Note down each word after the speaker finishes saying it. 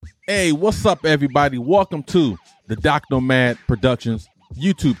Hey, what's up, everybody? Welcome to the Doc Nomad Productions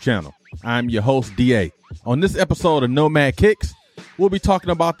YouTube channel. I'm your host, DA. On this episode of Nomad Kicks, we'll be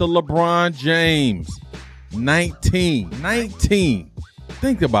talking about the LeBron James 19.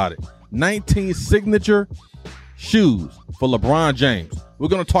 Think about it. 19 signature shoes for LeBron James. We're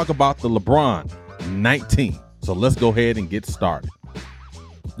going to talk about the LeBron 19. So let's go ahead and get started.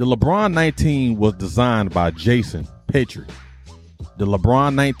 The LeBron 19 was designed by Jason Petrie. The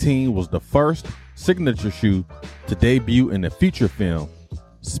LeBron 19 was the first signature shoe to debut in the feature film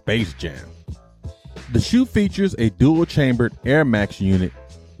Space Jam. The shoe features a dual-chambered Air Max unit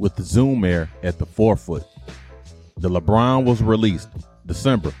with the Zoom Air at the forefoot. The LeBron was released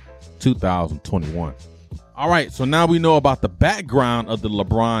December 2021. All right, so now we know about the background of the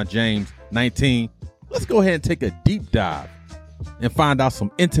LeBron James 19. Let's go ahead and take a deep dive and find out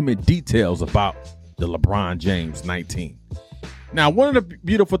some intimate details about the LeBron James 19. Now, one of the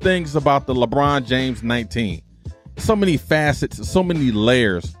beautiful things about the LeBron James 19, so many facets, so many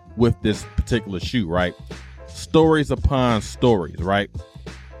layers with this particular shoe, right? Stories upon stories, right?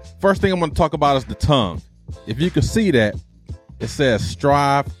 First thing I'm going to talk about is the tongue. If you can see that, it says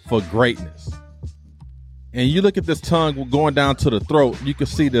strive for greatness. And you look at this tongue going down to the throat, you can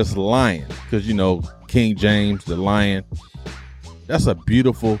see this lion because, you know, King James, the lion. That's a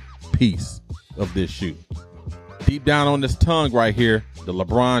beautiful piece of this shoe. Deep down on this tongue right here, the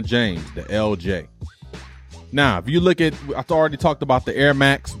LeBron James, the LJ. Now, if you look at, I already talked about the Air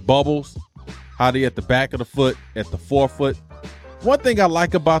Max bubbles, how they at the back of the foot, at the forefoot. One thing I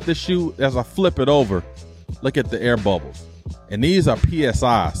like about this shoe, as I flip it over, look at the air bubbles. And these are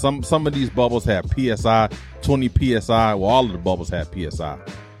PSI. Some of these bubbles have PSI, 20 PSI. Well, all of the bubbles have PSI.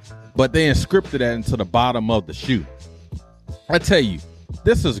 But they inscripted that into the bottom of the shoe. I tell you,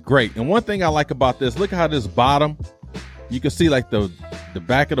 this is great. And one thing I like about this, look at how this bottom, you can see like the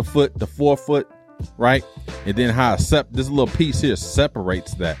back of the foot, the forefoot, right? And then how this little piece here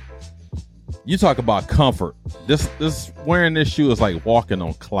separates that. You talk about comfort. This wearing this shoe is like walking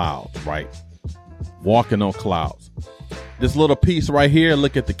on clouds, right? Walking on clouds. This little piece right here,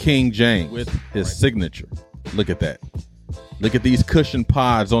 look at the King James with his signature. Look at that. Look at these cushion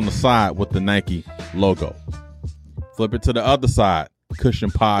pods on the side with the Nike logo. Flip it to the other side.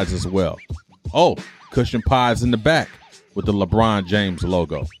 Cushion pods as well. Oh, cushion pods in the back with the LeBron James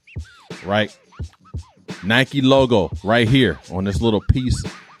logo, right? Nike logo right here on this little piece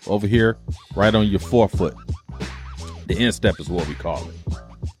over here, right on your forefoot. The instep is what we call it.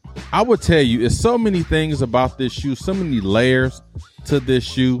 I would tell you, it's so many things about this shoe, so many layers to this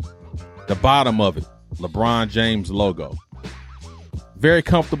shoe. The bottom of it, LeBron James logo. Very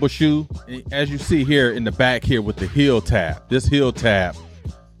comfortable shoe. As you see here in the back here with the heel tab. This heel tab,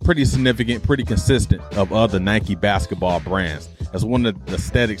 pretty significant, pretty consistent of other Nike basketball brands. That's one of the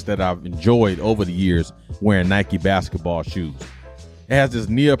aesthetics that I've enjoyed over the years wearing Nike basketball shoes. It has this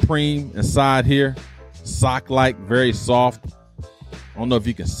neoprene inside here, sock-like, very soft. I don't know if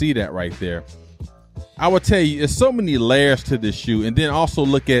you can see that right there. I would tell you, there's so many layers to this shoe. And then also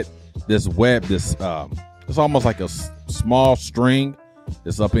look at this web, it's almost like a small string.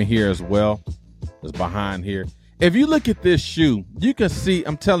 It's up in here as well. It's behind here. If you look at this shoe, you can see,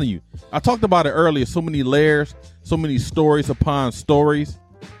 I'm telling you, I talked about it earlier, so many layers, so many stories upon stories.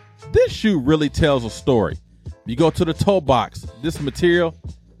 This shoe really tells a story. You go to the toe box, this material,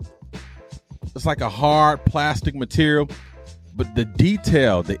 it's like a hard plastic material, but the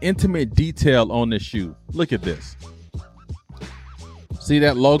detail, the intimate detail on this shoe, look at this. See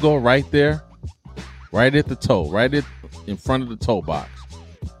that logo right there? Right at the toe, right in front of the toe box.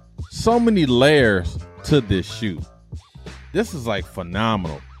 So many layers to this shoe. This is like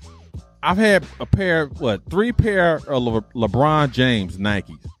phenomenal. I've had three pair of LeBron James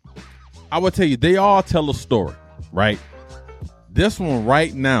Nikes. I would tell you, they all tell a story, right? This one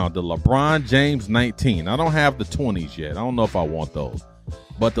right now, the LeBron James 19. I don't have the 20s yet. I don't know if I want those.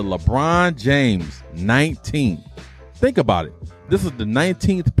 But the LeBron James 19. Think about it. This is the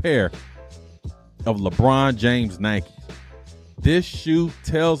 19th pair of LeBron James Nikes. This shoe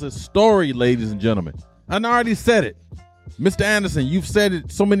tells a story, ladies and gentlemen. I already said it. Mr. Anderson, you've said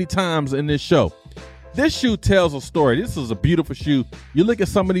it so many times in this show. This shoe tells a story. This is a beautiful shoe. You look at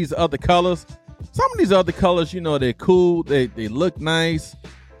some of these other colors. Some of these other colors, you know, they're cool. They look nice.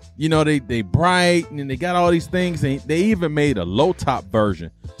 You know, they bright and they got all these things. And they even made a low top version.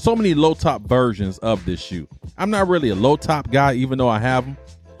 So many low top versions of this shoe. I'm not really a low top guy, even though I have them.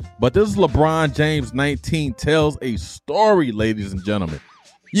 But this LeBron James 19 tells a story, ladies and gentlemen.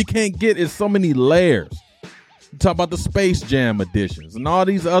 You can't get it, so many layers. You talk about the Space Jam editions and all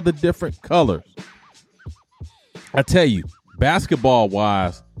these other different colors. I tell you,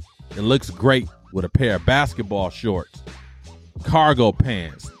 basketball-wise, It looks great with a pair of basketball shorts, cargo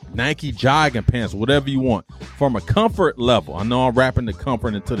pants, Nike jogging pants, whatever you want. From a comfort level, I know I'm wrapping the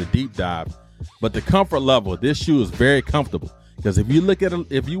comfort into the deep dive, but the comfort level, this shoe is very comfortable. Because if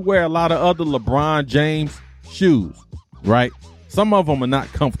you wear a lot of other LeBron James shoes, right? Some of them are not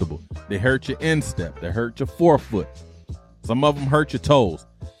comfortable. They hurt your instep. They hurt your forefoot. Some of them hurt your toes.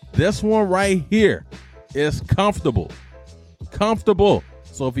 This one right here is comfortable. Comfortable.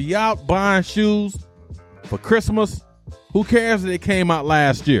 So if you're out buying shoes for Christmas, who cares that they came out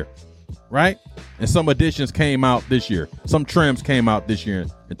last year, right? And some additions came out this year. Some trims came out this year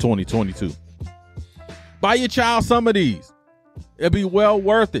in 2022. Buy your child some of these. It'll be well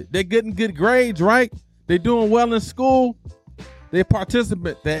worth it. They're getting good grades, right? They're doing well in school. They're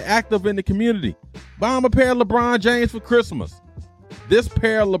participant. They're active in the community. Buy them a pair of LeBron James for Christmas. This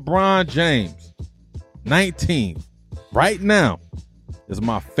pair of LeBron James, 19, right now, is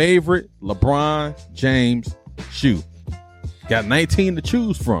my favorite LeBron James shoe. Got 19 to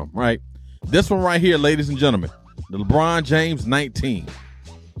choose from, right? This one right here, ladies and gentlemen, the LeBron James 19.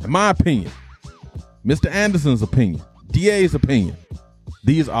 In my opinion, Mr. Anderson's opinion, DA's opinion,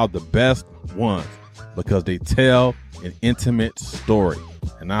 these are the best ones because they tell an intimate story,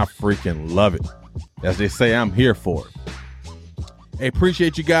 and I freaking love it. As they say, I'm here for it. Hey,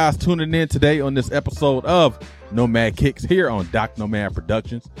 appreciate you guys tuning in today on this episode of Nomad Kicks here on Doc Nomad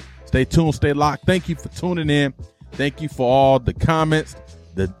Productions. Stay tuned, stay locked. Thank you for tuning in. Thank you for all the comments,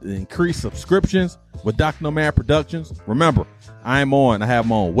 the increased subscriptions with Doc Nomad Productions. Remember, I have my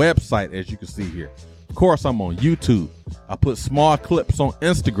own website, as you can see here. Of course, I'm on YouTube. I put small clips on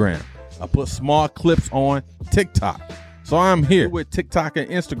Instagram. I put small clips on TikTok. So I'm here with TikTok and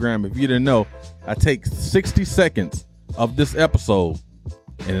Instagram. If you didn't know, I take 60 seconds of this episode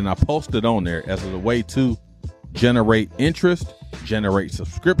and then I post it on there as a way to generate interest, generate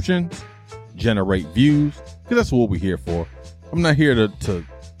subscriptions, generate views, because that's what we're here for. I'm not here to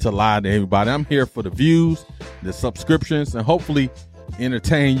lie to everybody. I'm here for the views, the subscriptions, and hopefully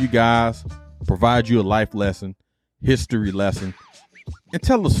entertain you guys, provide you a life lesson, history lesson, and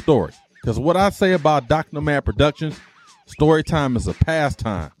tell a story. Because what I say about Doc Nomad Productions, story time is a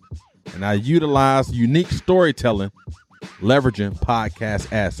pastime. And I utilize unique storytelling, leveraging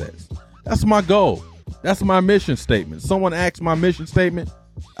podcast assets. That's my goal. That's my mission statement. Someone asked my mission statement.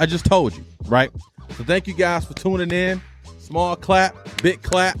 I just told you, right? So thank you guys for tuning in. Small clap, big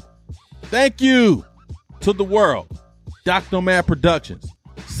clap. Thank you to the world. Doc Nomad Productions.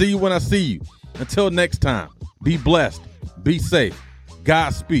 See you when I see you. Until next time, be blessed, be safe,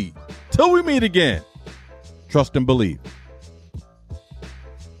 Godspeed. Till we meet again, trust and believe.